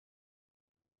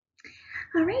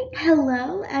All right,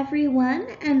 hello everyone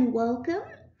and welcome.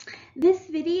 This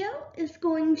video is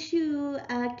going to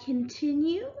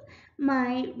continue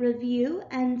my review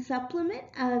and supplement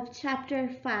of chapter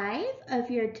 5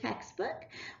 of your textbook,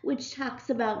 which talks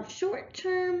about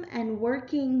short-term and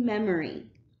working memory.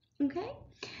 Okay,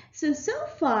 so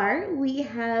far we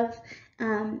have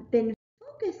been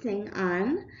focusing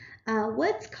on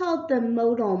what's called the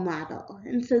modal model.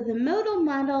 And so the modal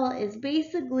model is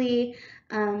basically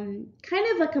kind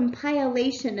of a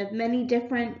compilation of many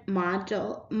different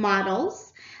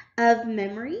models of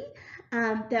memory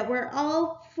that were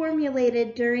all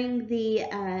formulated during the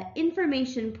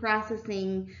information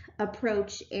processing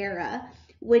approach era,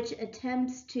 which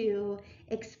attempts to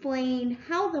explain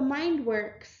how the mind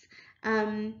works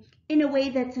in a way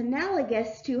that's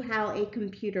analogous to how a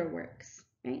computer works,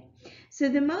 right? So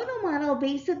the modal model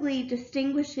basically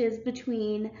distinguishes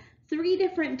between three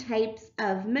different types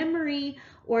of memory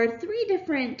or three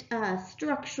different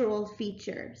structural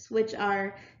features, which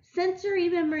are sensory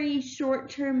memory,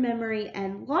 short-term memory,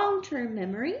 and long-term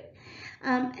memory.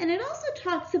 And it also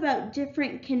talks about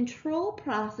different control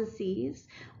processes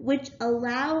which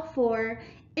allow for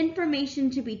information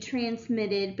to be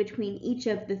transmitted between each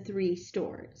of the three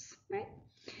stores, right?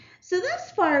 So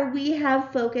thus far we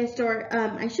have focused, or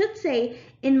I should say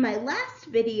in my last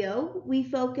video, we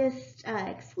focused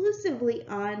exclusively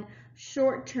on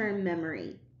short-term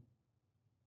memory.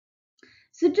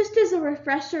 So just as a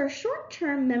refresher,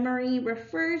 short-term memory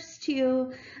refers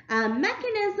to a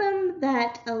mechanism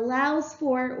that allows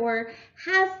for or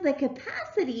has the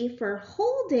capacity for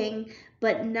holding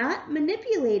but not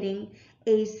manipulating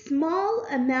a small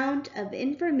amount of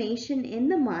information in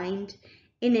the mind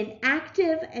in an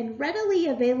active and readily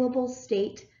available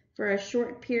state for a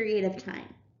short period of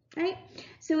time, right?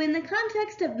 So in the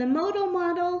context of the modal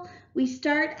model, we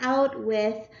start out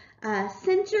with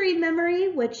sensory memory,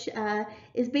 which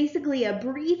is basically a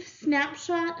brief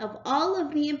snapshot of all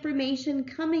of the information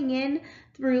coming in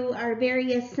through our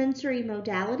various sensory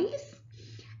modalities.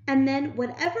 And then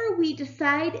whatever we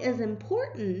decide is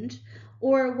important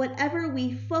or whatever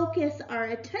we focus our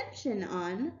attention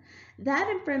on, that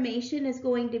information is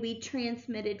going to be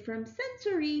transmitted from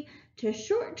sensory to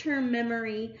short-term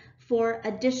memory for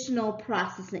additional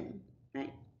processing,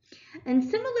 right? And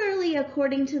similarly,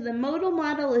 according to the modal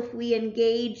model, if we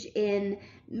engage in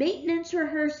maintenance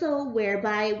rehearsal,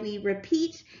 whereby we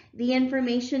repeat the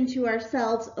information to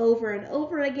ourselves over and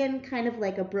over again, kind of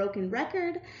like a broken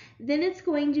record, then it's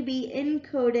going to be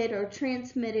encoded or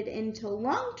transmitted into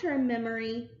long-term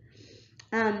memory.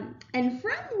 And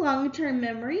from long-term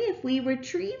memory, if we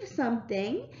retrieve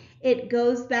something, it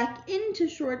goes back into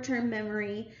short-term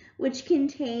memory, which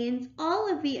contains all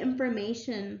of the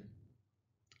information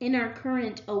in our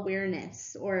current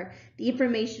awareness, or the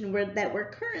information that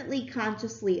we're currently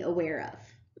consciously aware of,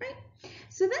 right?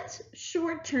 So that's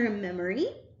short-term memory.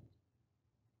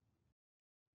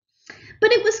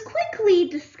 But it was quickly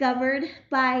discovered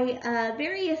by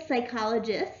various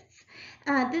psychologists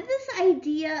that this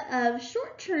idea of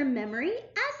short-term memory,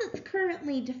 as it's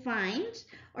currently defined,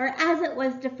 or as it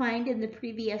was defined in the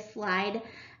previous slide,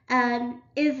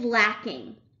 is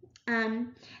lacking.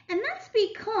 And that's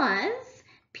because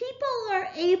people are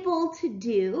able to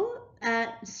do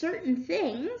certain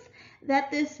things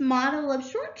that this model of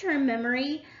short-term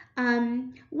memory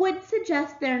would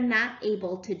suggest they're not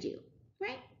able to do,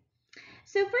 right?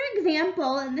 So for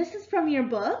example, and this is from your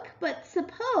book, but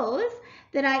suppose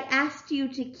that I asked you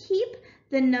to keep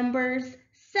the numbers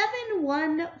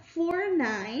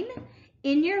 7149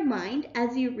 in your mind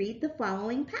as you read the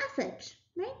following passage,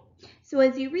 right? So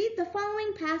as you read the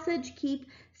following passage, keep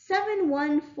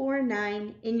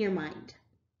 7149 in your mind.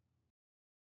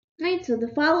 Right, so the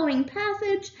following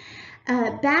passage,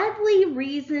 Baddeley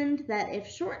reasoned that if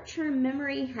short-term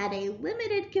memory had a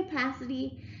limited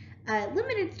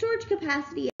storage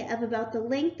capacity of about the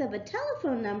length of a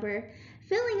telephone number,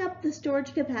 filling up the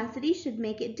storage capacity should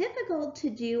make it difficult to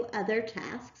do other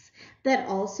tasks that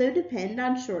also depend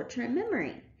on short-term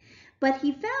memory. But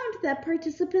he found that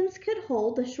participants could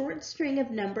hold a short string of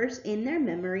numbers in their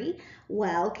memory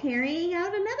while carrying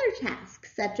out another task,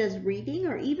 such as reading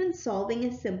or even solving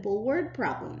a simple word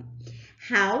problem.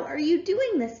 How are you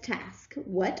doing this task?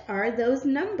 What are those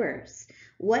numbers?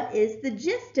 What is the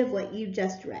gist of what you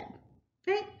just read?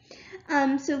 Right?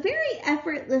 So very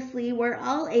effortlessly, we're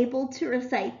all able to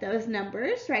recite those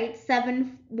numbers, right?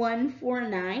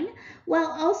 7149,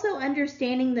 while also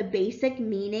understanding the basic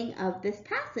meaning of this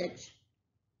passage.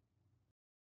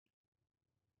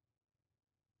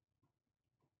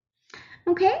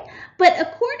 Okay, but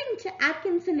according to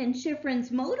Atkinson and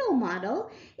Shiffrin's modal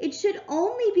model, it should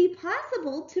only be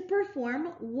possible to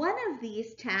perform one of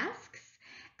these tasks,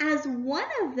 as one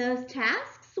of those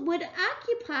tasks would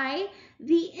occupy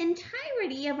the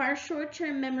entirety of our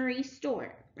short-term memory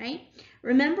store, right?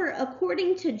 Remember,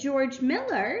 according to George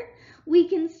Miller, we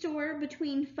can store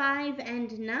between 5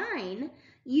 and 9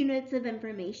 units of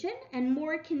information, and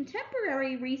more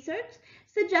contemporary research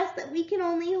suggests that we can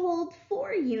only hold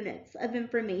 4 units of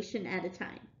information at a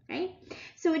time, right?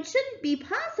 So it shouldn't be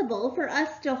possible for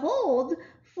us to hold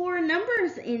 4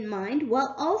 numbers in mind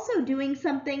while also doing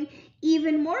something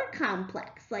even more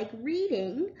complex, like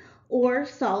reading or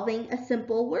solving a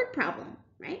simple word problem,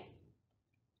 right?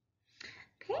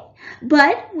 Okay.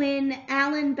 But when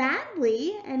Alan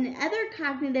Baddeley and other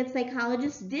cognitive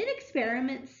psychologists did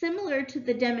experiments similar to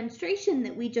the demonstration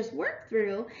that we just worked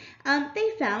through,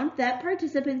 they found that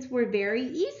participants were very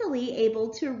easily able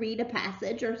to read a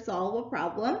passage or solve a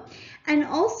problem and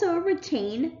also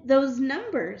retain those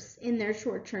numbers in their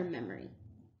short-term memory.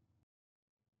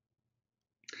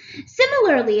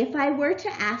 Similarly, if I were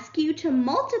to ask you to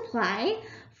multiply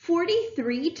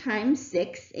 43 times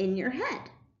 6 in your head,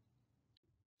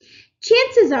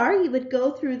 chances are you would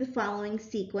go through the following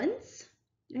sequence,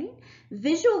 right?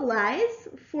 Visualize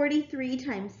 43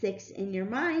 times 6 in your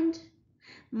mind.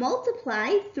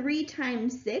 Multiply 3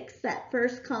 times 6, that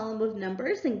first column of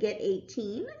numbers, and get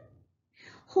 18.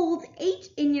 Hold 8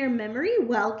 in your memory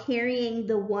while carrying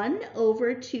the 1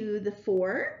 over to the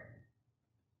 4.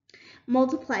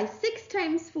 Multiply 6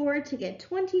 times 4 to get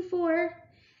 24.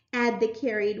 Add the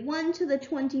carried 1 to the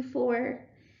 24.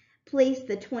 Place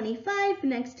the 25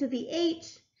 next to the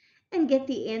 8 and get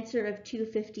the answer of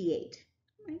 258.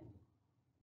 Right?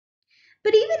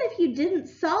 But even if you didn't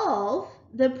solve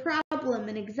the problem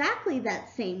in exactly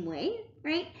that same way,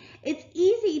 right, it's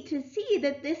easy to see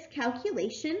that this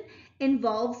calculation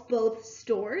involves both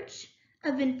storage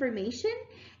of information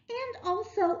and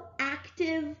also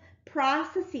active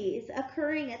processes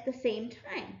occurring at the same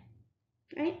time.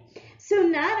 Right? So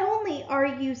not only are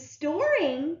you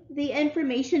storing the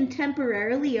information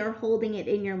temporarily or holding it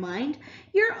in your mind,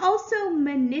 you're also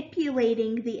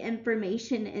manipulating the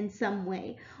information in some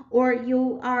way, or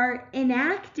you are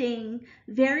enacting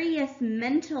various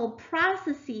mental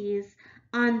processes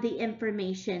on the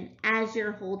information as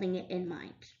you're holding it in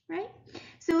mind, right?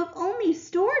 So if only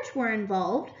storage were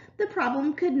involved, the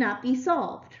problem could not be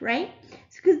solved, right?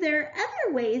 Because there are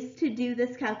other ways to do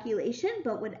this calculation,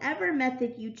 but whatever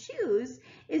method you choose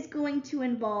is going to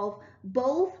involve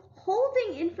both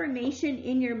holding information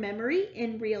in your memory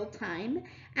in real time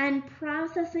and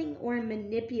processing or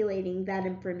manipulating that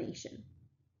information.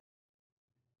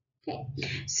 Okay,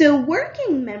 so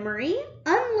working memory,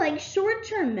 unlike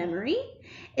short-term memory,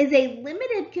 is a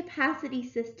limited capacity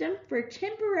system for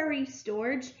temporary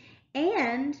storage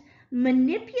and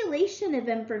manipulation of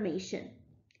information.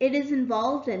 It is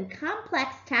involved in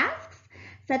complex tasks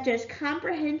such as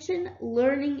comprehension,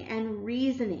 learning, and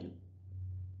reasoning.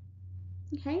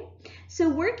 Okay, so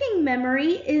working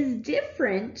memory is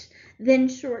different than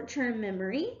short-term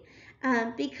memory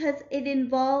because it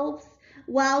involves,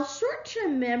 while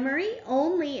short-term memory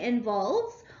only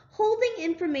involves holding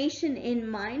information in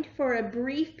mind for a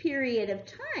brief period of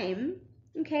time,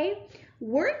 okay,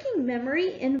 working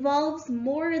memory involves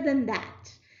more than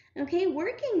that. Okay,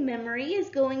 working memory is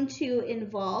going to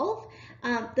involve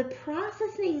the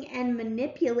processing and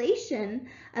manipulation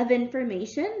of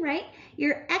information, right?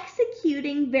 You're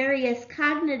executing various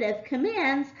cognitive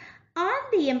commands on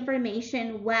the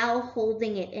information while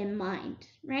holding it in mind,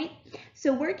 right?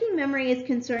 So working memory is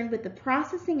concerned with the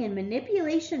processing and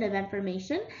manipulation of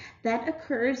information that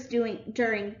occurs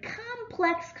during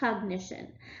complex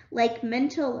cognition, like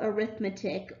mental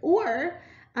arithmetic or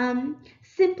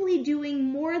simply doing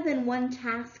more than one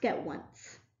task at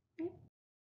once.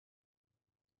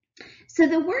 So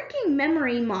the working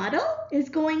memory model is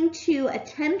going to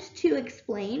attempt to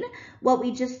explain what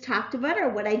we just talked about or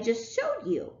what I just showed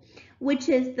you, which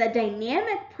is the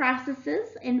dynamic processes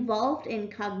involved in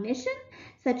cognition,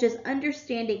 such as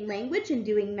understanding language and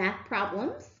doing math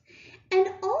problems. And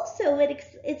also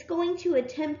it's going to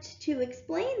attempt to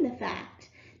explain the fact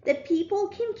that people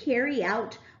can carry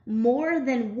out more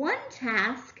than one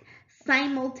task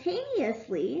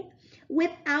simultaneously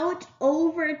without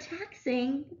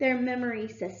overtaxing their memory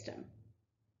system.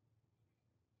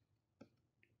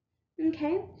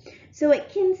 Okay, so it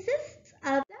consists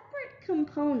of separate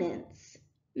components,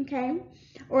 okay,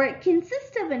 or it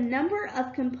consists of a number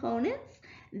of components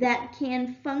that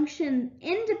can function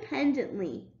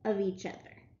independently of each other.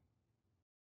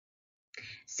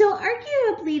 So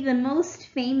arguably the most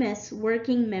famous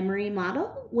working memory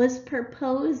model was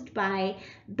proposed by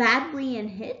Baddeley and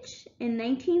Hitch in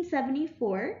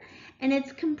 1974, and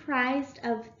it's comprised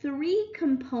of 3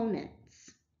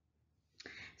 components.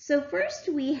 So first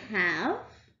we have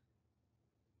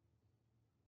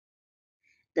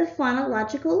the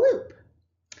phonological loop.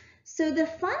 So the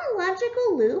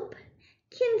phonological loop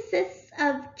consists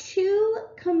of 2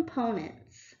 components.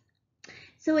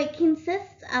 So it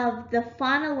consists of the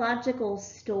phonological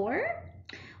store,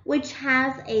 which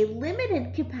has a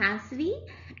limited capacity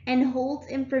and holds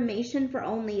information for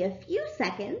only a few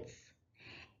seconds,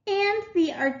 and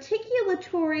the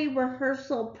articulatory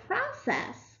rehearsal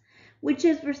process, which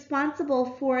is responsible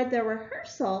for the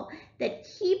rehearsal that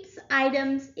keeps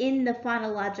items in the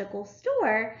phonological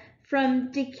store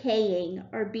from decaying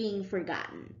or being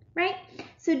forgotten, right?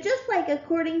 So just like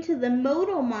according to the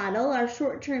modal model, our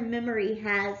short-term memory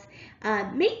has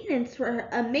a maintenance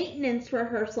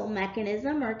rehearsal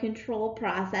mechanism or control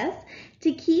process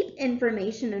to keep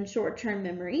information in short-term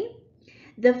memory.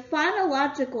 The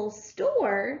phonological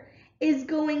store is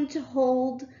going to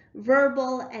hold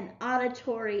verbal and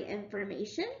auditory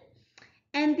information,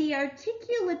 and the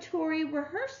articulatory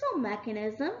rehearsal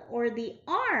mechanism, or the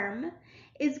ARM,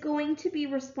 is going to be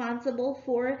responsible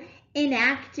for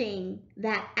enacting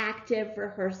that active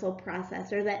rehearsal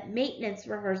process or that maintenance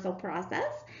rehearsal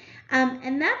process.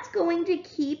 And that's going to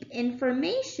keep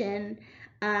information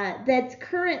that's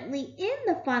currently in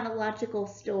the phonological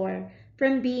store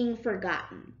from being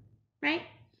forgotten, right?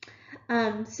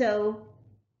 So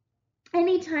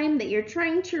anytime that you're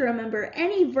trying to remember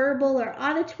any verbal or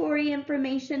auditory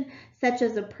information, such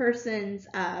as a person's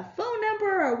phone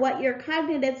number or what your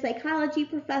cognitive psychology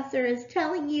professor is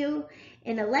telling you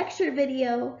in a lecture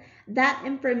video, that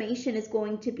information is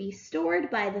going to be stored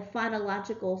by the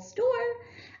phonological store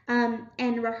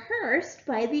and rehearsed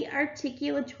by the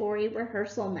articulatory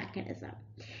rehearsal mechanism.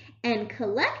 And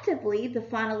collectively, the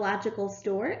phonological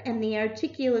store and the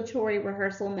articulatory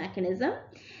rehearsal mechanism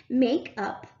make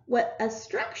up what a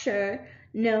structure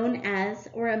known as,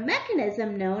 or a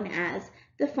mechanism known as,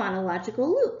 the phonological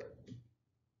loop.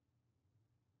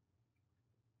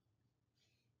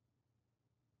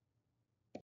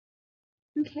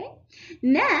 Okay,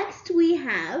 next we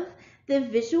have the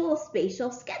visual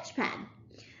spatial sketchpad.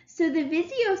 So the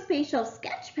visuospatial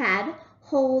sketchpad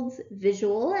holds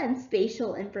visual and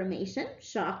spatial information.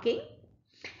 Shocking.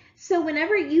 So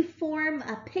whenever you form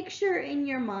a picture in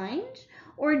your mind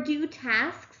or do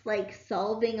tasks like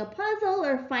solving a puzzle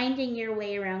or finding your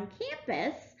way around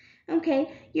campus,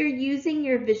 okay, you're using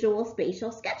your visual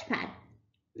spatial sketchpad,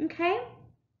 okay?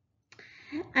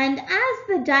 And as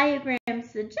the diagram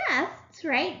suggests,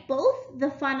 right, both the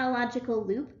phonological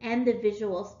loop and the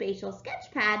visual spatial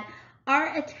sketchpad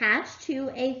are attached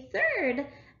to a third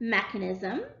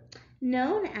mechanism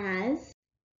known as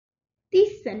the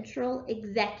central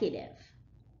executive.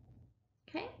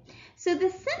 Okay, so the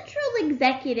central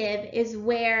executive is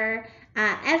where,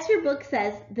 as your book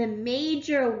says, the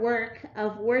major work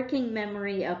of working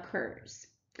memory occurs.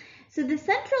 So the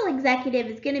central executive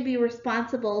is going to be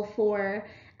responsible for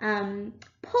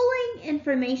pulling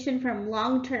information from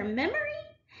long-term memory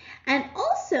and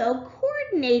also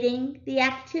coordinating the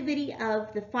activity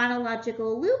of the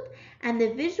phonological loop and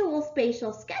the visual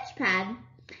spatial sketchpad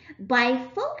by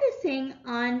focusing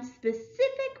on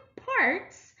specific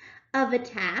parts of a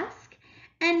task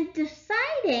and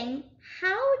deciding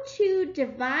how to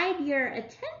divide your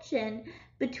attention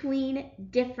between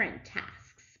different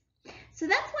tasks. So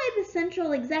that's why the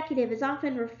central executive is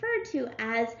often referred to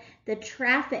as the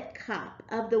traffic cop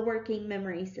of the working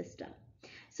memory system.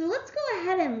 So let's go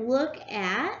ahead and look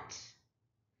at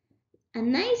a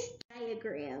nice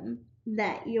diagram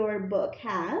that your book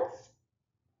has.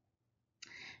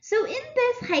 So in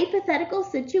this hypothetical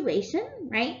situation,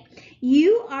 right,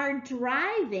 you are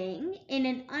driving in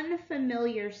an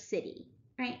unfamiliar city,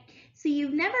 right? So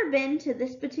you've never been to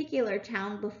this particular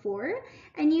town before,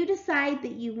 and you decide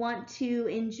that you want to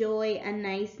enjoy a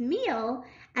nice meal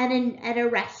at a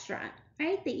restaurant,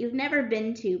 right, that you've never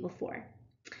been to before.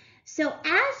 So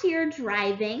as you're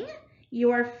driving,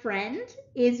 your friend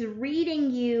is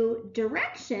reading you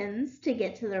directions to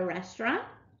get to the restaurant,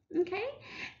 okay?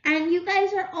 And you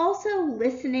guys are also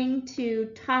listening to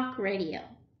talk radio,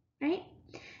 right?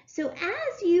 So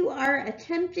as you are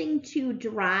attempting to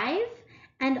drive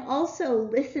and also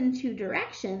listen to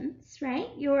directions, right,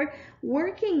 your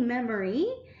working memory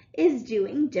is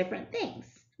doing different things,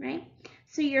 right?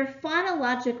 So your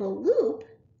phonological loop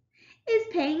is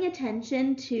paying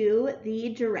attention to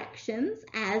the directions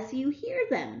as you hear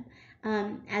them.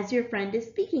 as your friend is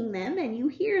speaking them and you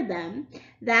hear them,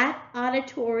 that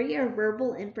auditory or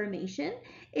verbal information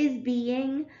is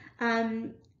being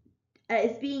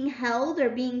held or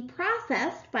being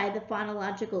processed by the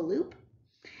phonological loop.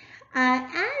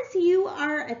 As you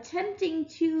are attempting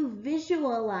to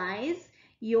visualize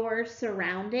your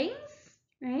surroundings,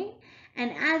 right?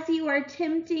 And as you are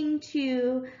attempting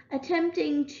to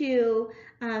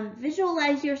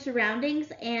visualize your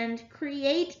surroundings and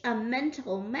create a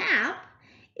mental map,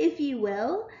 if you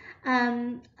will,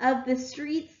 of the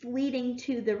streets leading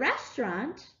to the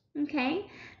restaurant,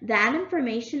 okay, that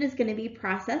information is going to be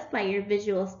processed by your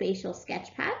visual spatial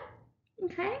sketchpad,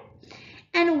 okay?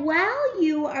 And while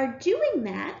you are doing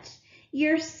that,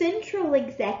 your central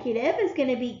executive is going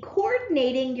to be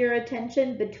coordinating your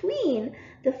attention between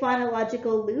the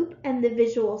phonological loop and the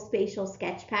visual spatial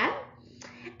sketchpad,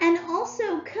 and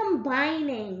also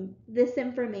combining this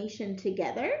information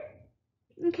together.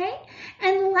 Okay,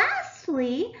 and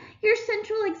lastly, your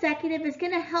central executive is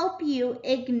going to help you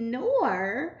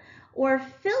ignore or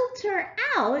filter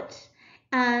out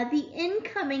the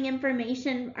incoming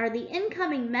information or the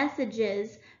incoming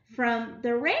messages from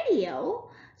the radio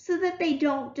so that they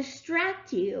don't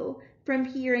distract you from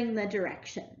hearing the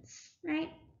directions, right?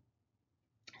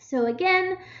 So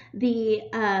again, the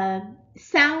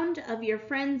sound of your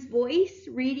friend's voice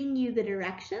reading you the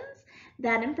directions,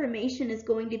 that information is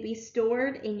going to be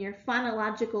stored in your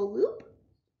phonological loop.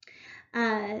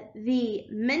 The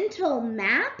mental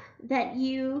map that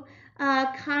you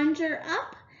conjure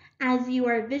up as you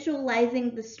are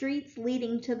visualizing the streets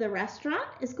leading to the restaurant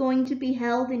is going to be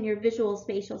held in your visual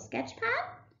spatial sketchpad.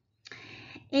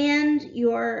 And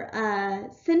your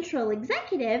central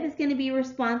executive is going to be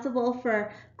responsible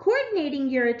for coordinating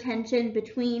your attention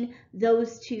between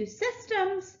those two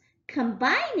systems,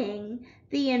 combining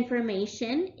the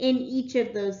information in each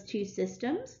of those two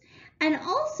systems, and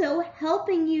also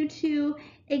helping you to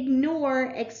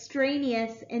ignore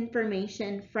extraneous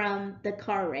information from the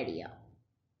car radio.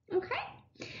 Okay?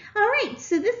 All right,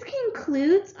 so this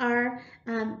concludes our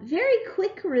very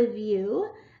quick review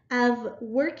of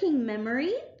working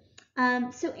memory.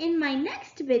 So in my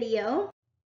next video,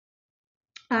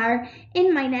 or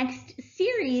in my next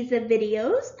series of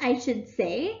videos, I should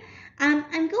say,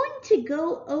 I'm going to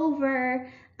go over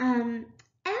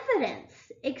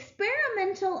evidence,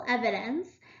 experimental evidence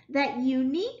that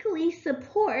uniquely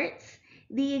supports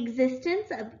the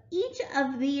existence of each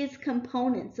of these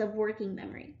components of working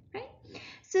memory, right?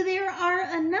 So there are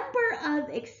a number of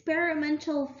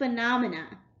experimental phenomena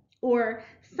or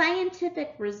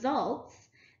scientific results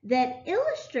that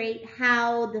illustrate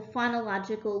how the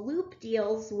phonological loop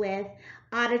deals with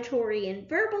auditory and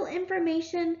verbal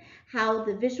information, how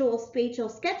the visual spatial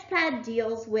sketchpad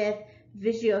deals with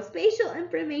visuospatial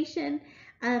information,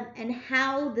 and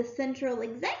how the central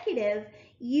executive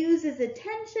uses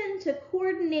attention to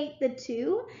coordinate the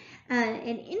two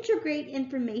and integrate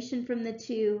information from the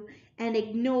two and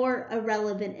ignore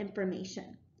irrelevant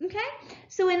information. Okay,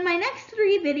 so in my next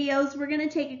 3 videos, we're going to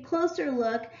take a closer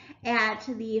look at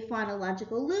the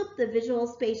phonological loop, the visual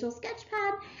spatial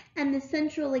sketchpad, and the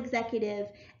central executive,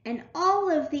 and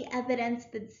all of the evidence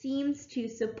that seems to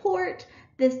support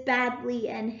this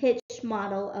Baddeley and Hitch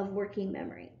model of working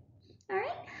memory.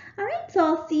 All right, so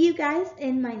I'll see you guys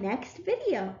in my next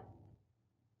video.